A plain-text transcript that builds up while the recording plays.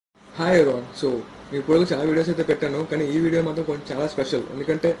Hi everyone. So మీ ఇప్పుడు చాలా videos అయితే పెట్టాను, కానీ ఈ వీడియో మాత్రం కొంచెం చాలా స్పెషల్.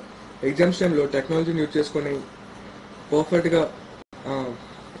 ఎందుకంటే ఎగ్జామ్స్ టైంలో టెక్నాలజీని యూజ్ చేసుకొని పర్ఫెక్ట్గా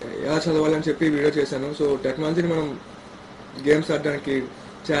ఎలా చదవాలని చెప్పి ఈ వీడియో చేశాను. సో టెక్నాలజీని మనం గేమ్స్ ఆడడానికి,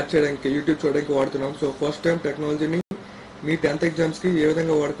 చాట్ చేయడానికి, యూట్యూబ్ చూడడానికి వాడుతున్నాం. సో ఫస్ట్ టైం టెక్నాలజీని మీ 10th ఎగ్జామ్స్కి ఏ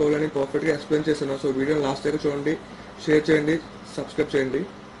విధంగా వాడుకోవాలని పర్ఫెక్ట్గా ఎక్స్ప్లెయిన్ చేశాను. సో వీడియోని లాస్ట్ దాకా చూడండి, షేర్ చేయండి, సబ్స్క్రైబ్ చేయండి.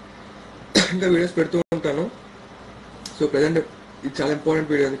 ఇంకా వీడియోస్ పెడుతూ ఉంటాను. సో ప్రజెంట్ ఇది చాలా ఇంపార్టెంట్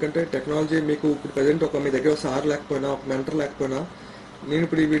వీడియో, ఎందుకంటే టెక్నాలజీ మీకు ఇప్పుడు ప్రజెంట్ మీ దగ్గర సార్ లేకపోయినా, ఒక మెంటర్ లేకపోయినా, నేను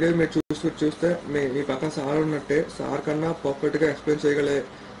ఇప్పుడు ఈ వీడియో మీరు చూస్తే మీ పక్కన సార్ ఉన్నట్టే. సార్ కన్నా పర్ఫెక్ట్గా ఎక్స్ప్లెయిన్ చేయగలే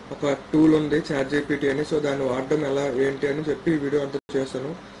ఒక టూల్ ఉంది, chatgpt అని. సో దాన్ని వాడడం ఎలా ఏంటి అని చెప్పి ఈ వీడియో అంతా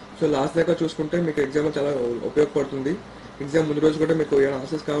చేస్తాను. సో లాస్ట్ దాకా చూసుకుంటే మీకు ఎగ్జామ్ చాలా ఉపయోగపడుతుంది. ఎగ్జామ్ ముందు రోజు కూడా మీకు ఏమైనా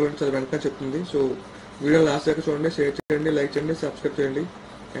ఆన్సర్స్ కావాలంటే అది వెంటనే చెప్తుంది. సో వీడియో లాస్ట్ దాకా చూడండి, షేర్ చేయండి, లైక్ చేయండి, సబ్స్క్రైబ్ చేయండి.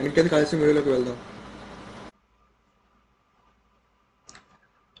 అండ్ ఇంకెందుకు కలిసి వీడియోలోకి వెళ్దాం.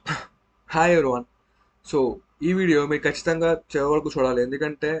 Hi everyone. సో ఈ వీడియో మీరు ఖచ్చితంగా చివరి వరకు చూడాలి,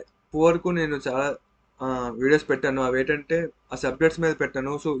 ఎందుకంటే ఇప్పుడు వరకు నేను చాలా వీడియోస్ పెట్టాను. అవి ఏంటంటే ఆ సబ్జెక్ట్స్ మీద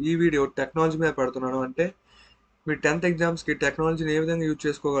పెట్టాను. సో ఈ వీడియో టెక్నాలజీ మీద పెడుతున్నాను. అంటే మీరు 10th ఎగ్జామ్స్కి టెక్నాలజీని ఏ విధంగా యూజ్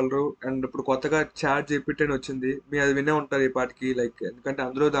చేసుకోగలరు. అండ్ ఇప్పుడు కొత్తగా చాట్ జీపీటీ అని వచ్చింది, మీరు అది వినే ఉంటారు ఈ పాటికి. లైక్ ఎందుకంటే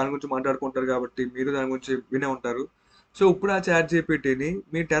అందరూ దాని గురించి మాట్లాడుకుంటారు కాబట్టి మీరు దాని గురించి వినే ఉంటారు. సో ఇప్పుడు ఆ చాట్ జీపీటీని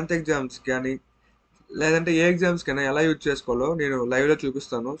మీ 10th ఎగ్జామ్స్ కానీ లేదంటే ఏ ఎగ్జామ్స్ కైనా ఎలా యూజ్ చేసుకోవాలో నేను లైవ్లో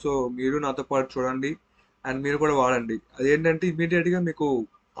చూపిస్తాను. సో మీరు నాతో పాటు చూడండి అండ్ మీరు కూడా వాడండి. అదేంటంటే ఇమీడియట్గా మీకు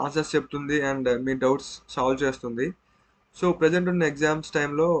ఆన్సర్స్ చెప్తుంది అండ్ మీ డౌట్స్ సాల్వ్ చేస్తుంది. సో ప్రజెంట్ ఉన్న ఎగ్జామ్స్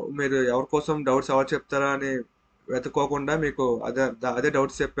టైంలో మీరు ఎవరి కోసం డౌట్స్ ఎవరు చెప్తారా అని వెతుక్కోకుండా మీకు అదే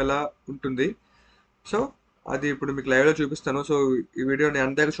డౌట్స్ చెప్పేలా ఉంటుంది. సో అది ఇప్పుడు మీకు లైవ్లో చూపిస్తాను. సో ఈ వీడియోని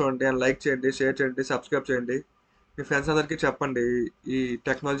అందరికీ చూడండి అండ్ లైక్ చేయండి, షేర్ చేయండి, సబ్స్క్రైబ్ చేయండి. మీ ఫ్రెండ్స్ అందరికీ చెప్పండి ఈ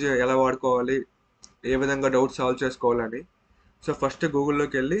టెక్నాలజీ ఎలా వాడుకోవాలి, ఏ విధంగా డౌట్ సాల్వ్ చేసుకోవాలని. సో ఫస్ట్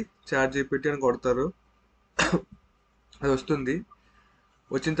గూగుల్లోకి వెళ్ళి చాట్ జీపీటీ అని కొడతారు, అది వస్తుంది.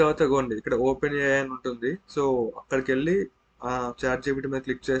 వచ్చిన తర్వాత గోండి ఇక్కడ ఓపెన్ ఏఐ అని ఉంటుంది. సో అక్కడికి వెళ్ళి ఆ చాట్ జీపీటీ మీద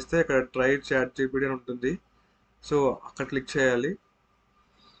క్లిక్ చేస్తే ఇక్కడ ట్రై చాట్ జీపీటీ అని ఉంటుంది. సో అక్కడ క్లిక్ చేయాలి.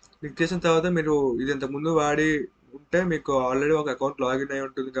 క్లిక్ చేసిన తర్వాత మీరు ఇది ఇంతకుముందు వాడి ఉంటే మీకు ఆల్రెడీ ఒక అకౌంట్ లాగిన్ అయి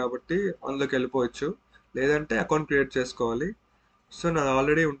ఉంటుంది కాబట్టి అందులోకి వెళ్ళిపోవచ్చు. లేదంటే అకౌంట్ క్రియేట్ చేసుకోవాలి. సో నాది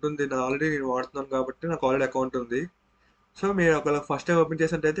ఆల్రెడీ ఉంటుంది, నాది ఆల్రెడీ నేను వాడుతున్నాను కాబట్టి నాకు ఆల్రెడీ అకౌంట్ ఉంది. సో మీరు ఒకవేళ ఫస్ట్ టైం ఓపెన్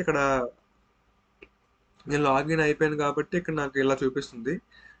చేసినట్టయితే ఇక్కడ నేను లాగిన్ అయిపోయాను కాబట్టి ఇక్కడ నాకు ఇలా చూపిస్తుంది.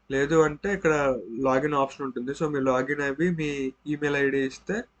 లేదు అంటే ఇక్కడ లాగిన్ ఆప్షన్ ఉంటుంది. సో మీరు లాగిన్ అయ్యి మీ ఈమెయిల్ ఐడి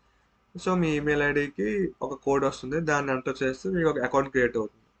ఇస్తే, సో మీ ఈమెయిల్ ఐడికి ఒక కోడ్ వస్తుంది, దాన్ని ఎంటర్ చేస్తే మీకు ఒక అకౌంట్ క్రియేట్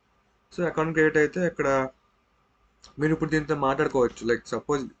అవుతుంది. సో అకౌంట్ క్రియేట్ అయితే ఇక్కడ మీరు ఇప్పుడు దీంతో మాట్లాడుకోవచ్చు. లైక్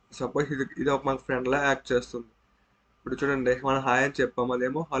సపోజ్ సపోజ్ ఇది ఒక మాకు ఫ్రెండ్లా యాక్ట్ చేస్తుంది. ఇప్పుడు చూడండి, మనం హాయ్ అని చెప్పాము,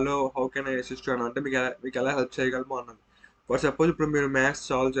 అదేమో hello how can I assist అని అంటే మీకు ఎలా హెల్ప్ చేయగలమో అన్నది. ఫర్ సపోజ్ ఇప్పుడు మీరు మ్యాథ్స్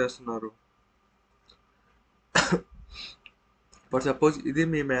సాల్వ్ చేస్తున్నారు. ఫర్ సపోజ్ ఇది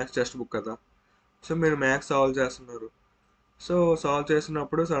మీ మ్యాథ్స్ టెక్స్ట్ బుక్ కదా. సో మీరు మ్యాథ్స్ సాల్వ్ చేస్తున్నారు. సో సాల్వ్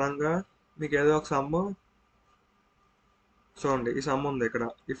చేసినప్పుడు సడన్గా మీకు ఏదో ఒక సమ్ చూడండి, ఈ సమ్ ఉంది ఇక్కడ.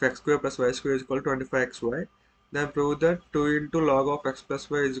 If X square plus y square is equal 25xy, then prove that 2 into log of X plus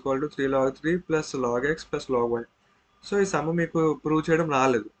why is equal to 3 log 3 plus log X plus log y. So ఈ some మీకు prove చేయడం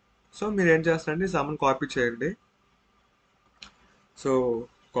రాలేదు. So మీరు ఏం చేస్తారంటే ఈ సమ్ని copy చేయండి. So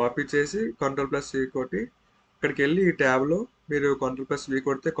copy చేసి కంట్రోల్+C కొట్టి ఇక్కడికి వెళ్ళి ఈ ట్యాబ్లో మీరు కంట్రోల్+V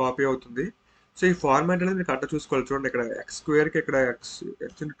కొడితే కాపీ అవుతుంది. సో ఈ ఫార్మాట్ అనేది మీరు కరెక్ట్గా చూసుకోవాలి. చూడండి, ఇక్కడ ఎక్స్ స్క్వేర్కి ఇక్కడ ఎక్స్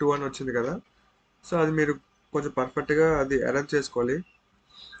ఇంటూ 2 అని వచ్చింది కదా. సో అది మీరు కొంచెం పర్ఫెక్ట్గా అది అరేంజ్ చేసుకోవాలి.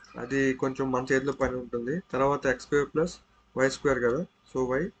 అది కొంచెం మన చేతిలో పని ఉంటుంది. తర్వాత X square plus y square కదా. సో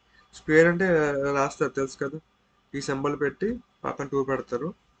వై స్క్వేర్ అంటే రాస్తారు తెలుసు కదా, ఈ సింబల్ పెట్టి పక్కన 2 పెడతారు,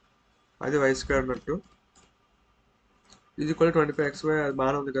 అది వై స్క్వేర్ అన్నట్టు. ఇది కూడా 25xy, అది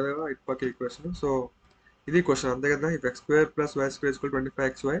బాగానే ఉంది కదా ఇటు పక్క ఈక్వేషన్. సో ఇది క్వశ్చన్ అంతే కదా. If X square plus y square equal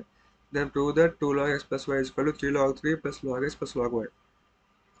 25xy, then prove that 2 log x plus y equal to 3 log 3 plus log X plus log y.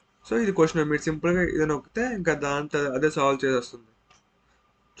 So ఇది క్వశ్చన్. మీరు సింపుల్గా ఇది నొక్కితే ఇంకా దాంతో అదే సాల్వ్ చేసేస్తుంది.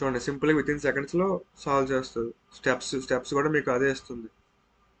 చూడండి, సింపుల్గా విత్ ఇన్ సెకండ్స్లో సాల్వ్ చేస్తుంది. స్టెప్స్ కూడా మీకు అదే ఇస్తుంది.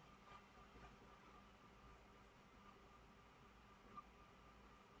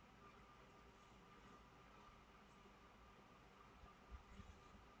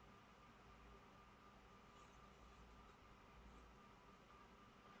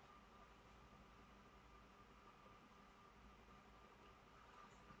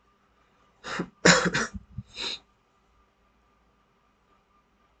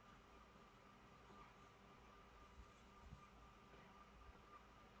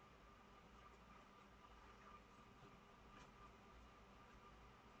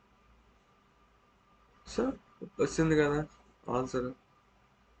 సో వచ్చింది కదా ఆన్సర్.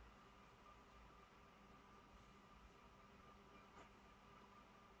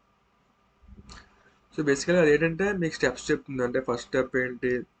 సో బేసికల్గా అదేంటంటే మీకు స్టెప్స్ చెప్తుంది. అంటే ఫస్ట్ స్టెప్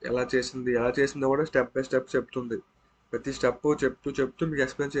ఏంటి, ఎలా చేసిందో కూడా స్టెప్ బై స్టెప్ చెప్తుంది. ప్రతి స్టెప్ చెప్తూ చెప్తూ మీకు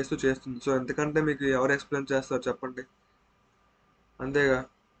ఎక్స్ప్లెయిన్ చేస్తూ చేస్తుంది. సో ఎందుకంటే మీకు ఎవరు ఎక్స్ప్లెయిన్ చేస్తారు చెప్పండి, అంతేగా.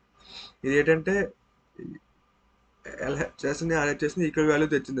 ఇది ఏంటంటే ఎల్హెచ్ఎస్ని ఆర్హెచ్ఎస్ని ఈక్వల్ వాల్యూ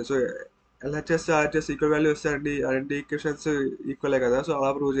తెచ్చింది. So LHS RHS equal value వస్తాయండి, ఆ రెండు ఈక్వేషన్స్ ఈక్వలే కదా, సో అలా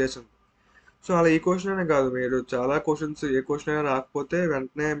ప్రూవ్ చేసింది. సో అలా ఈ క్వశ్చన్ అనే కాదు, మీరు చాలా క్వశ్చన్స్ ఏ క్వశ్చన్ అయినా రాకపోతే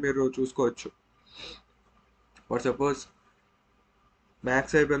వెంటనే మీరు చూసుకోవచ్చు. ఫర్ సపోజ్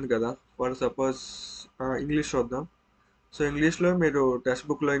మ్యాథ్స్ అయిపోయింది కదా, ఫర్ సపోజ్ ఇంగ్లీష్ చూద్దాం. సో ఇంగ్లీష్లో మీరు టెక్స్ట్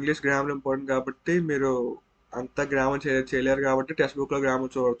బుక్లో ఇంగ్లీష్ గ్రామర్ ఇంపార్టెంట్ కాబట్టి మీరు అంత గ్రామర్ చేయలేరు కాబట్టి టెక్స్ట్ బుక్లో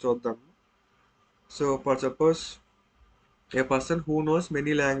గ్రామర్ చూద్దాం. So for suppose A person who knows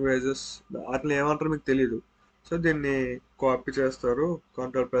many languages, అట్లా ఏమంటారో మీకు తెలియదు. సో దీన్ని కాపీ చేస్తారు,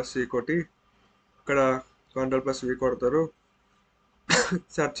 కంట్రోల్+C కొట్టి ఇక్కడ కంట్రోల్+V కొడతారు,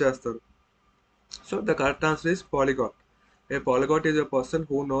 సెర్చ్ చేస్తారు. So the correct answer is పాలిగాట్. A పాలిగాట్ is a person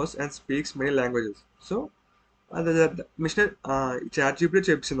who knows and speaks many languages. So అదే మిషన్ చాట్ జీపీటీ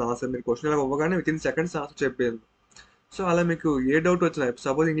చెప్పింది ఆన్సర్. మీరు క్వశ్చన్ ఇలా ఇవ్వగానే విత్ ఇన్ సెకండ్స్ ఆన్సర్ చెప్పింది. సో అలా మీకు ఏ డౌట్ వచ్చినా,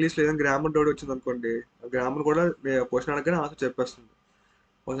 సపోజ్ ఇంగ్లీష్లో ఏదైనా గ్రామర్ డౌట్ వచ్చింది అనుకోండి, గ్రామర్ కూడా మీ క్వశ్చన్ అడగగానే ఆన్సర్ చెప్పేస్తుంది.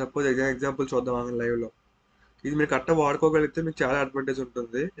 సపోజ్ ఎగ్జాంపుల్ చూద్దాం లైవ్లో. ఇది మీరు కరెక్ట్గా వాడుకోగలిగితే మీకు చాలా అడ్వాంటేజ్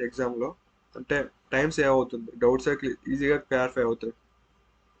ఉంటుంది ఎగ్జామ్లో. అంటే టైం సేవ్ అవుతుంది, డౌట్స్ ఈజీగా క్లారిఫై అవుతాయి.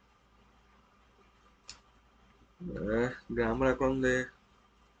 గ్రామర్ ఎక్కడ ఉంది?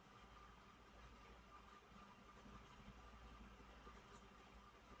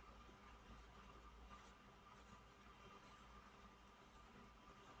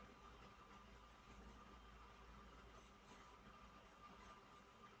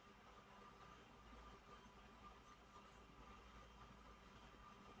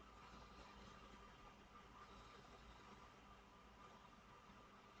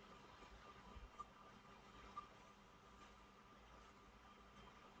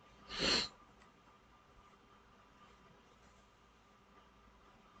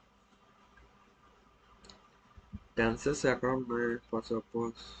 టెన్సెస్ ఎక్కడ ఉన్నాయి? ఫర్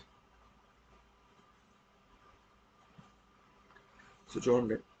సపోజ్ సో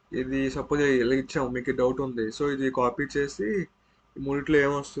చూడండి, ఇది సపోజ్ ఇలా ఇచ్చాము, మీకు డౌట్ ఉంది. సో ఇది కాపీ చేసి ఈ మూడిట్లో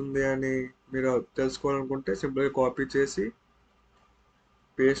ఏమొస్తుంది అని మీరు తెలుసుకోవాలనుకుంటే సింపుల్గా కాపీ చేసి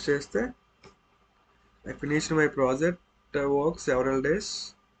పేస్ట్ చేస్తే I finished my project work several days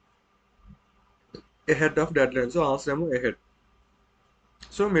ahead of dead line. So answer ఏమో ఎహెడ్.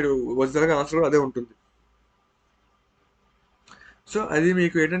 సో మీరు ఒరిజినల్గా ఆన్సర్ కూడా అదే ఉంటుంది. సో అది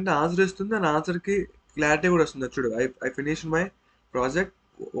మీకు ఏంటంటే ఆన్సర్ ఇస్తుంది, అండ్ ఆన్సర్కి క్లారిటీ కూడా వస్తుంది. చూడు, I finish my project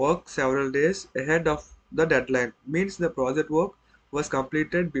work several days ahead of the dead line means the project work was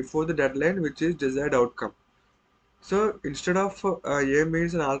completed before the dead line which is desired outcome. So instead of A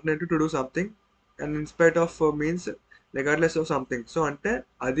means an alternative to do something and in spite of means regardless of something. So అంటే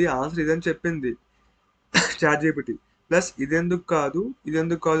అది answer ఇదని చెప్పింది chat GPT. Plus ఇదెందుకు కాదు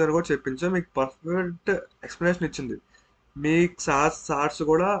అని కూడా చెప్పింది. So మీకు పర్ఫెక్ట్ ఎక్స్ప్లెనేషన్ ఇచ్చింది. మీ సార్స్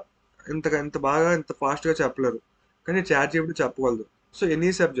కూడా ఇంత బాగా ఇంత ఫాస్ట్గా చెప్పలేరు, కానీ chat GPT చెప్పగలదు. So any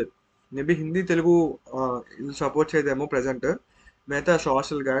subject, maybe Hindi Telugu support చేయదేమో present, మిగతా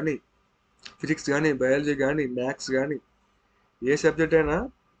సోషల్ కానీ ఫిజిక్స్ కానీ బయాలజీ కానీ మ్యాథ్స్ కానీ ఏ సబ్జెక్ట్ అయినా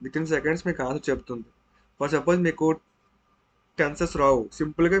విత్ ఇన్ సెకండ్స్ మీకు ఆన్సర్ చెప్తుంది. ఫర్ సపోజ్ మీకు టెన్సెస్ రావు,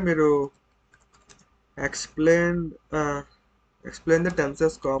 సింపుల్గా మీరు explain explain the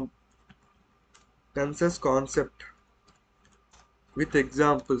tenses concept with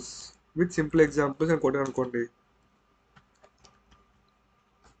examples, with simple examples అని కొట్టాను అనుకోండి,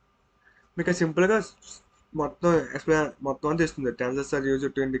 మీకు సింపుల్గా మొత్తం అంతా ఇస్తుంది. Tenses are use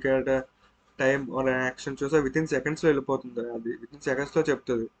to indicate time are action. చూసా విత్ ఇన్ సెకండ్స్లో వెళ్ళిపోతుంది, అది విత్ ఇన్ సెకండ్స్లో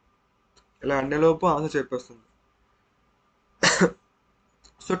చెప్తుంది. ఇలా అన్నేలోపు ఆన్సర్ చెప్పేస్తుంది.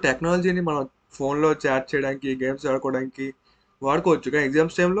 సో టెక్నాలజీని మనం ఫోన్లో చాట్ చేయడానికి, గేమ్స్ ఆడుకోవడానికి వాడుకోవచ్చు, కానీ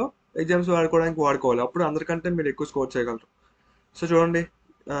ఎగ్జామ్స్ వాడుకోవడానికి వాడుకోవాలి. అప్పుడు అందరికంటే మీరు ఎక్కువ స్కోర్ చేయగలరు. సో చూడండి,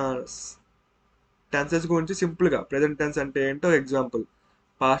 టెన్సెస్ గురించి సింపుల్గా ప్రెజెంట్ టెన్స్ అంటే ఏంటో ఒక ఎగ్జాంపుల్,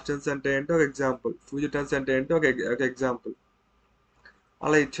 పాస్ట్ టెన్స్ అంటే ఏంటో ఒక ఎగ్జాంపుల్, ఫ్యూచర్ టెన్స్ అంటే ఏంటో ఒక ఎగ్జాంపుల్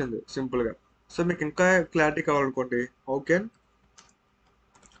అలా ఇచ్చింది సింపుల్గా. సో మీకు ఇంకా clarity కావాలనుకోండి,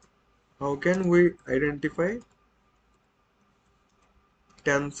 how can we identify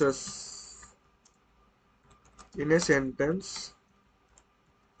tenses in a sentence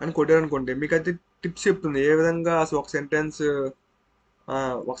అని కొట్టారనుకోండి, మీకు అది టిప్స్ చెప్తుంది ఏ విధంగా అసలు ఒక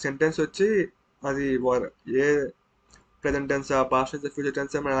సెంటెన్స్ వచ్చి అది ఏ present tense, past tense, future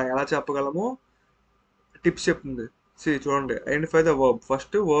tense మనం ఎలా చెప్పగలమో టిప్స్ చెప్తుంది. చూడండి, identify the verb.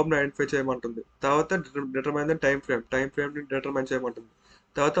 First వర్బ్ని identify చేయమంటుంది, తర్వాత డిటర్మైన్ ద టైం ఫ్రేమ్ని డిటర్మైన్ చేయమంటుంది,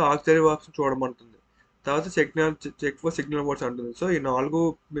 తర్వాత ఆక్సిలరీ వర్బ్స్ చూడమంటుంది, తర్వాత చెక్ ఫర్ సిగ్నల్ వర్డ్స్ అంటుంది. సో ఈ 4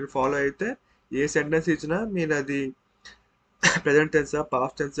 మీరు ఫాలో అయితే ఏ సెంటెన్స్ ఇచ్చినా మీరు అది ప్రెజెంట్ టెన్సా,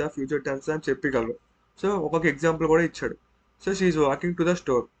 పాస్ట్ టెన్సా, ఫ్యూచర్ టెన్సా అని చెప్పగలరు. సో ఒక్కొక్క ఎగ్జాంపుల్ కూడా ఇచ్చాడు. So she is walking to the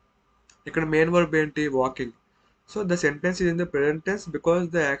store. ఇక్కడ మెయిన్ వర్బ్ ఏంటి? Walking. So the sentence is in the present tense because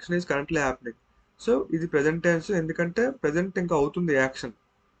the action is currently happening. So ఇది ప్రెజెంట్ టెన్స్ ఎందుకంటే present ఇంకా అవుతుంది action.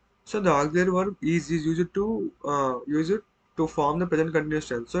 So the auxiliary verb is use to form the present continuous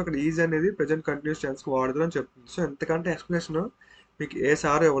tense. So ఇక్కడ is అనేది present continuous టెన్స్కి వాడదు అని చెప్తుంది. So ఎంతకంటే explanation మీకు ఏ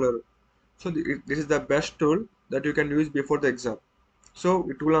సార్ ఇవ్వలేరు. So this is the best tool that you can use before the exam. So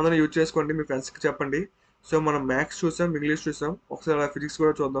ఈ tool అందరూ use చేసుకోండి, మీ ఫ్రెండ్స్కి చెప్పండి. సో మనం మ్యాథ్స్ చూసాం, ఇంగ్లీష్ చూసాం, ఒకసారి ఫిజిక్స్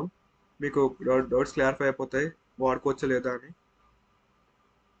కూడా చూద్దాం. మీకు డౌట్స్ క్లారిఫై అయిపోతాయి వాడుకోవచ్చా లేదా అని.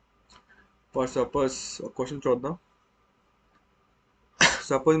 ఫర్ సపోజ్ ఒక క్వశ్చన్ చూద్దాం.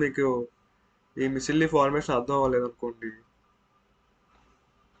 సపోజ్ మీకు ఈ మిసిల్లీ ఫార్మేషన్ అర్థం అవ్వలేదు అనుకోండి.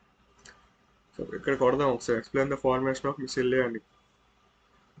 సో ఇక్కడ కొడదాం ఒకసారి, ఎక్స్ప్లెయిన్ ద ఫార్మేషన్ ఆఫ్ మిసిల్లీ అని.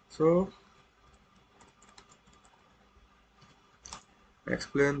 So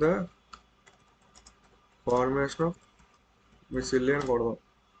explain the formation of మిసిల్లీ అని కొడదాం.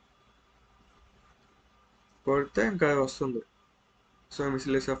 కొడితే ఇంకా అది వస్తుంది. సో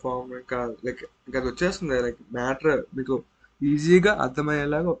మిసిలేస్ ఫార్మ్ ఇంకా ఇంకా అది వచ్చేస్తుంది. మ్యాటర్ మీకు ఈజీగా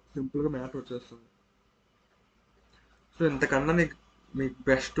అర్థమయ్యేలాగా సింపుల్గా మ్యాటర్ వచ్చేస్తుంది. సో ఇంతకన్నా మీకు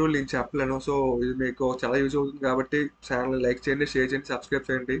బెస్ట్ టూల్ నేను చెప్పలేను. సో ఇది మీకు చాలా యూజ్ అవుతుంది కాబట్టి ఛానల్ లైక్ చేయండి, షేర్ చేయండి, సబ్స్క్రైబ్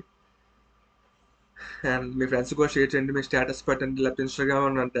చేయండి. అండ్ మీ ఫ్రెండ్స్ కూడా షేర్ చేయండి, మీ స్టేటస్ పెట్టండి, లేకపోతే ఇన్స్టాగ్రామ్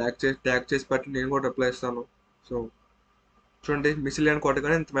నన్ను ట్యాగ్ చేసి పెట్టండి, నేను కూడా రిప్లై ఇస్తాను. సో చూడండి, మిసిలియన్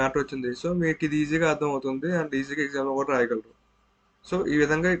కొట్టగానే ఇంత మ్యాటర్ వచ్చింది. సో మీకు ఇది ఈజీగా అర్థం అవుతుంది అండ్ ఈజీగా ఎగ్జామ్లో కూడా రాయగలరు. సో ఈ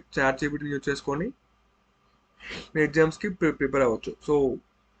విధంగా చాట్‌జీపీటీని యూజ్ చేసుకొని మీ ఎగ్జామ్స్కి ప్రిపేర్ అవ్వచ్చు. సో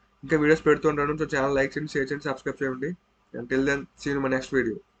ఇంకా వీడియోస్ పెడుతుంటాను. సో ఛానల్ లైక్ చేయండి, షేర్ చేయండి, సబ్స్క్రైబ్ చేయండి. Until then see you in my next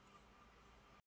video.